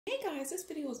Hey guys, this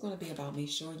video is going to be about me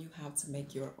showing you how to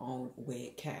make your own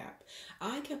wig cap.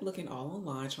 I kept looking all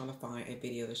online trying to find a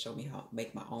video to show me how to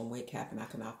make my own wig cap, and I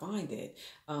could not find it.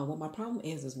 What my problem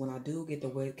is when I do get the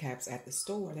wig caps at the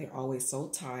store, they're always so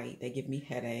tight. They give me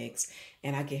headaches,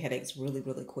 and I get headaches really,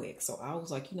 really quick. So I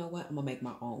was like, you know what? I'm going to make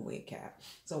my own wig cap.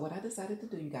 So what I decided to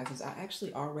do, you guys, is I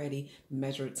actually already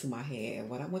measured to my head.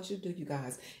 What I want you to do, you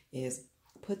guys, is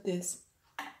put this.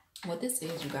 What this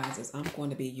is, you guys, is I'm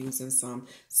going to be using some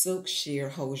silk sheer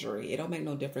hosiery. It don't make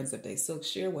no difference if they silk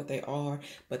sheer, what they are,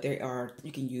 but they are,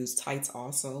 you can use tights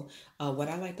also. What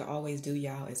I like to always do,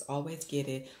 y'all, is always get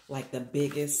it like the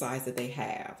biggest size that they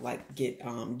have. Like get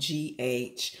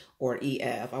GH or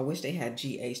EF. I wish they had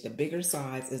GH. The bigger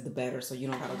size is the better, so you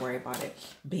don't got to worry about it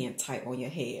being tight on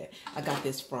your head. I got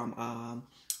this from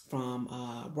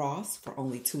Ross for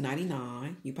only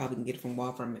 $2.99. You probably can get it from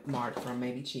Walmart for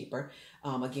maybe cheaper.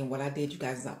 Again, what I did, you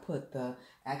guys, is I put the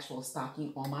actual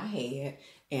stocking on my head,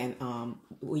 and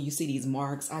when you see these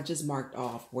marks, I just marked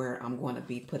off where I'm going to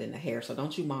be putting the hair. So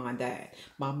don't you mind that.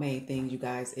 My main thing, you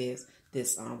guys, is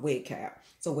this wig cap.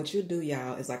 So what you do,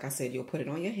 y'all, is like I said, you'll put it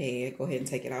on your head. Go ahead and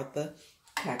take it out the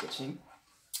packaging.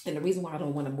 And the reason why I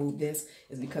don't want to move this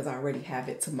is because I already have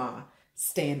it to my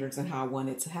standards and how I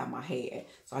wanted to have my head.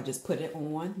 So I just put it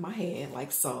on my head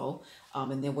like so.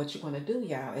 And then what you're going to do,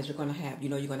 y'all, is you're going to have,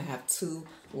 you're going to have two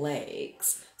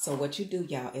legs. So what you do,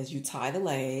 y'all, is you tie the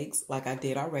legs like I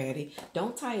did already.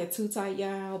 Don't tie it too tight,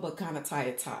 y'all, but kind of tie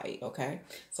it tight, okay?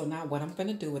 So now what I'm going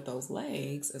to do with those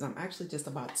legs is I'm actually just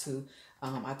about to,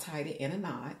 I tied it in a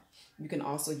knot. You can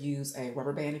also use a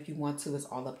rubber band if you want to. It's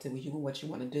all up to you and what you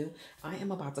want to do. I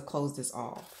am about to close this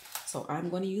off. So I'm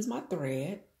going to use my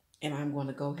thread. And I'm going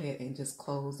to go ahead and just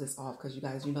close this off because you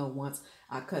guys, once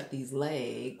I cut these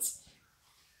legs,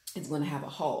 it's going to have a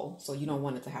hole. So you don't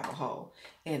want it to have a hole.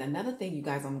 And another thing, you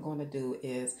guys, I'm going to do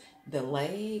is the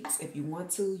legs. If you want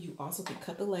to, you also can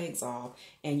cut the legs off.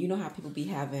 And you know how people be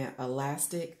having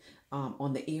elastic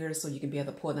on the ears so you can be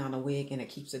able to pull down a wig and it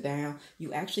keeps it down.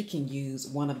 You actually can use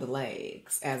one of the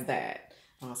legs as that.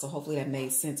 So hopefully that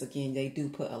made sense. Again, they do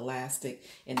put elastic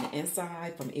in the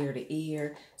inside from ear to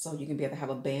ear. So you can be able to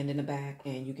have a band in the back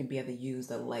and you can be able to use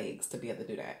the legs to be able to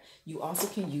do that. You also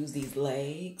can use these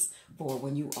legs for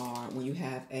when you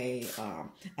have a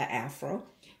afro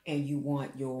and you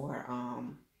want your,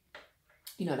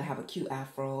 to have a cute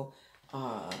afro.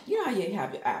 You know how you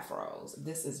have your afros.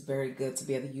 This is very good to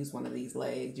be able to use one of these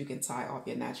legs. You can tie off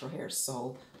your natural hair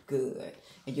so good.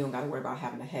 And you don't got to worry about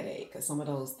having a headache. Because some of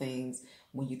those things,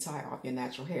 when you tie off your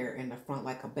natural hair in the front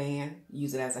like a band,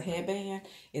 use it as a headband,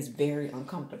 it's very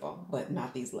uncomfortable. But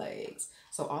not these legs.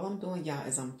 So all I'm doing, y'all,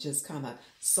 is I'm just kind of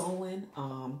sewing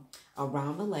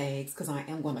around the legs. Because I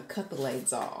am going to cut the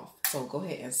legs off. So go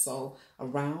ahead and sew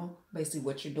around. Basically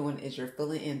what you're doing is you're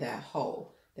filling in that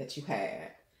hole that you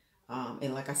had.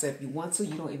 And like I said, if you want to,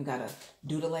 you don't even got to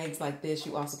do the legs like this.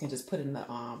 You also can just put in the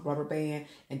rubber band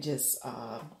and just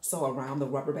sew around the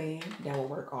rubber band. That will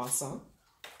work also.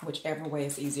 Whichever way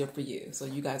is easier for you. So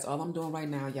you guys, all I'm doing right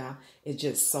now, y'all, is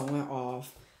just sewing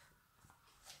off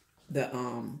the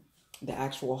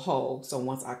actual hole. So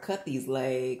once I cut these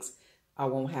legs, I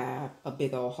won't have a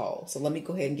big old hole. So let me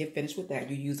go ahead and get finished with that.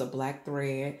 You use a black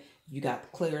thread. You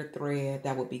got clear thread.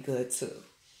 That would be good too.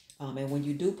 And when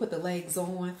you do put the legs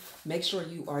on, make sure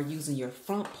you are using your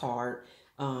front part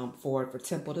for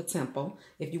temple to temple.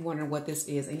 If you're wondering what this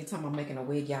is, anytime I'm making a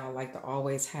wig, y'all, I like to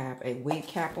always have a wig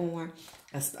cap on,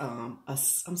 a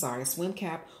swim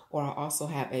cap, or I also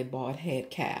have a bald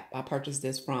head cap. I purchased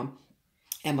this from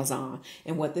Amazon.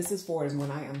 And what this is for is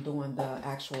when I am doing the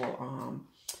actual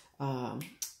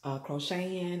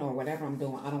crocheting or whatever I'm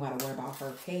doing, I don't got to worry about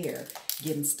her hair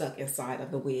getting stuck inside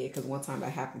of the wig, because one time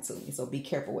that happened to me. So be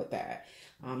careful with that.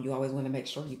 You always want to make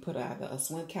sure you put either a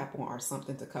swim cap on or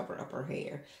something to cover up her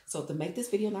hair. So to make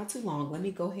this video not too long, let me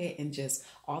go ahead and just,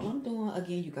 all I'm doing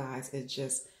again, you guys, is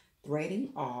just threading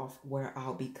off where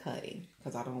I'll be cutting,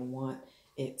 because I don't want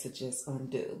it to just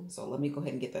undo. So let me go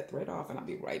ahead and get that thread off and I'll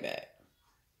be right back.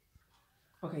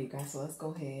 Okay, you guys, so let's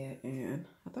go ahead and,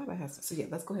 I thought I had some, so yeah,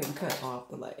 let's go ahead and cut off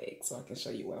the legs so I can show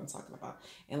you what I'm talking about.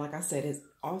 And like I said, it's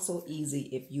also easy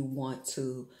if you want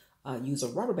to use a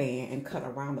rubber band and cut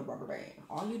around the rubber band.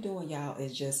 All you're doing, y'all,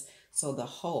 is just so the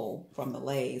hole from the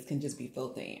legs can just be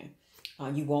filled in.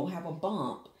 You won't have a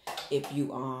bump if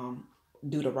you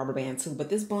do the rubber band too,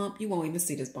 but this bump, you won't even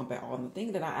see this bump at all. And the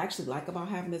thing that I actually like about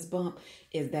having this bump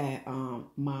is that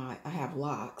I have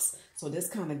locks, so this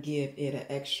kind of give it an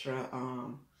extra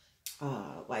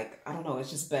like, I don't know, it's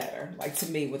just better, like, to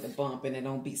me, with the bump, and it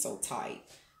don't be so tight.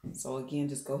 So again,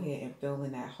 just go ahead and fill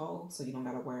in that hole so you don't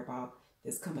got to worry about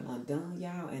that's coming undone,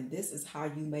 y'all. And this is how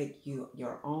you make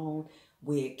your own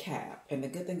wig cap. And the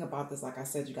good thing about this, like I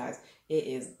said, you guys, it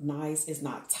is nice. It's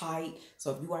not tight.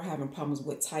 So if you are having problems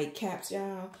with tight caps,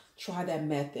 y'all, try that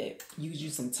method. Use you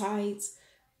some tights,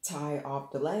 tie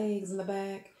off the legs in the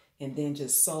back, and then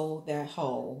just sew that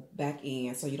hole back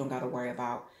in so you don't got to worry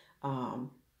about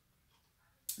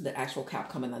the actual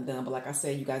cap coming undone. But like I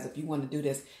said, you guys, if you want to do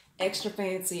this extra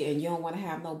fancy and you don't want to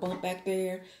have no bump back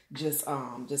there, just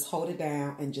hold it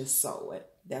down and just sew it.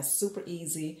 That's super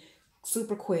easy,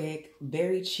 super quick,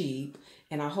 very cheap.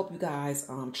 And I hope you guys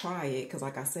try it, because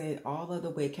like I said, all of the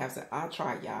wig caps that I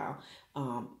tried,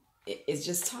 y'all, it's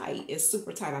just tight. It's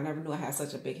super tight. I never knew I had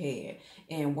such a big head.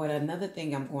 And another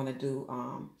thing I'm going to do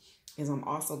is I'm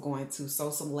also going to sew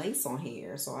some lace on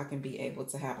here so I can be able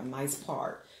to have a nice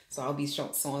part. So I'll be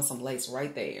sewing some lace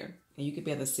right there. And you could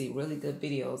be able to see really good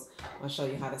videos. I'll show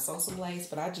you how to sew some lace,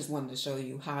 but I just wanted to show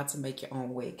you how to make your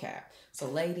own wig cap. So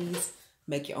ladies,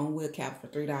 make your own wig cap for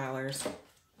 $3.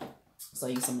 Sew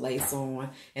you some lace on.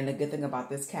 And the good thing about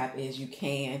this cap is you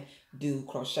can do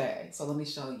crochet. So let me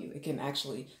show you. It can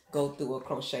actually go through a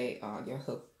crochet,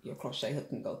 your crochet hook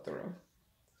can go through.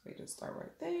 So you just start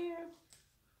right there.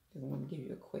 I'm going to give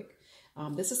you a quick.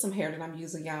 This is some hair that I'm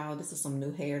using, y'all. This is some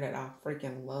new hair that I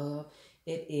freaking love.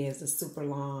 It is the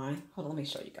Superline. Hold on, let me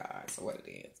show you guys what it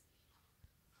is.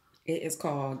 It is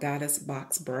called Goddess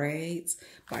Box Braids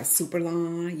by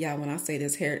Superline. Y'all, when I say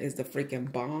this hair is the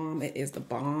freaking bomb, it is the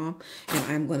bomb.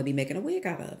 And I'm going to be making a wig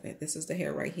out of it. This is the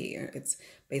hair right here. It's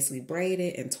basically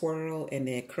braided and twirled and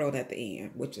then curled at the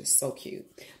end, which is so cute.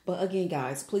 But again,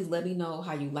 guys, please let me know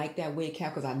how you like that wig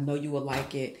cap, because I know you will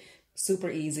like it. Super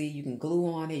easy. You can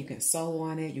glue on it. You can sew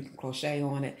on it. You can crochet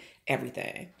on it.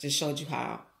 Everything. Just showed you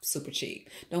how. Super cheap.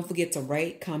 Don't forget to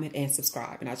rate, comment, and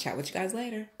subscribe. And I'll chat with you guys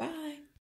later. Bye.